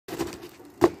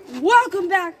Welcome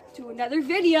back to another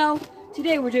video.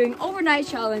 Today we're doing overnight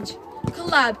challenge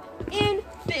collab in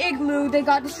the igloo. They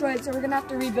got destroyed, so we're gonna have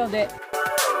to rebuild it.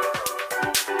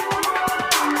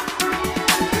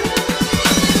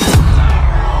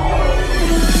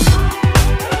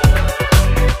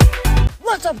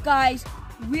 What's up, guys?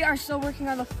 We are still working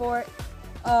on the fort.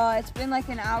 It's been like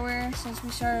an hour since we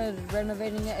started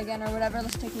renovating it again or whatever.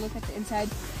 Let's take a look at the inside.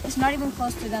 It's not even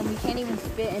close to them. We can't even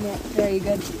fit in it very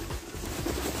good.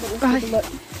 But let's take a look.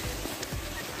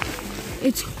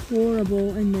 It's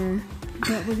horrible in there.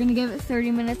 But we're gonna give it 30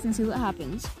 minutes and see what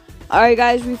happens. Alright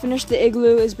guys, we finished the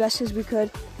igloo as best as we could.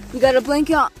 We got a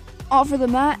blanket off for the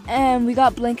mat and we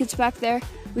got blankets back there.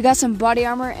 We got some body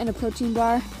armor and a protein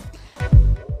bar.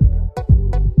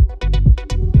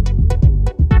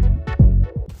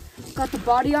 Got the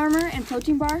body armor and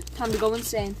protein bar. Time to go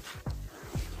insane.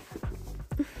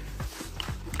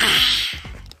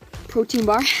 Protein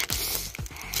bar.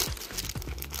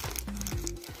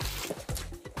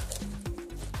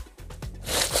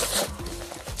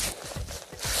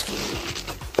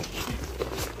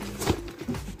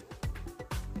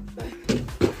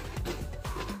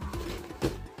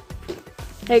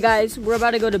 Hey guys, we're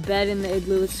about to go to bed in the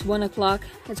igloo. It's 1 o'clock.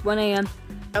 It's 1 a.m.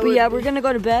 But yeah, we're gonna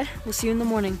go to bed. We'll see you in the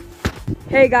morning.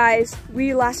 Hey guys,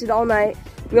 we lasted all night.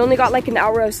 We only got like an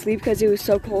hour of sleep because it was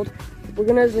so cold. We're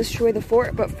gonna destroy the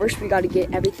fort, but first we gotta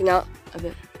get everything out of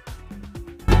it.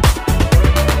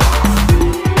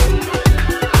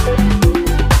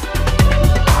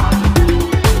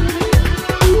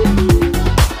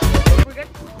 We're good?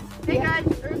 Hey guys,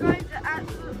 we're going to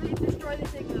absolutely destroy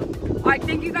this igloo. Alright,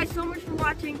 thank you guys so much for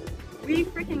watching. We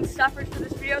freaking suffered for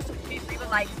this video, so please leave a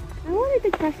like. I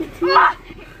wanted to crush it too.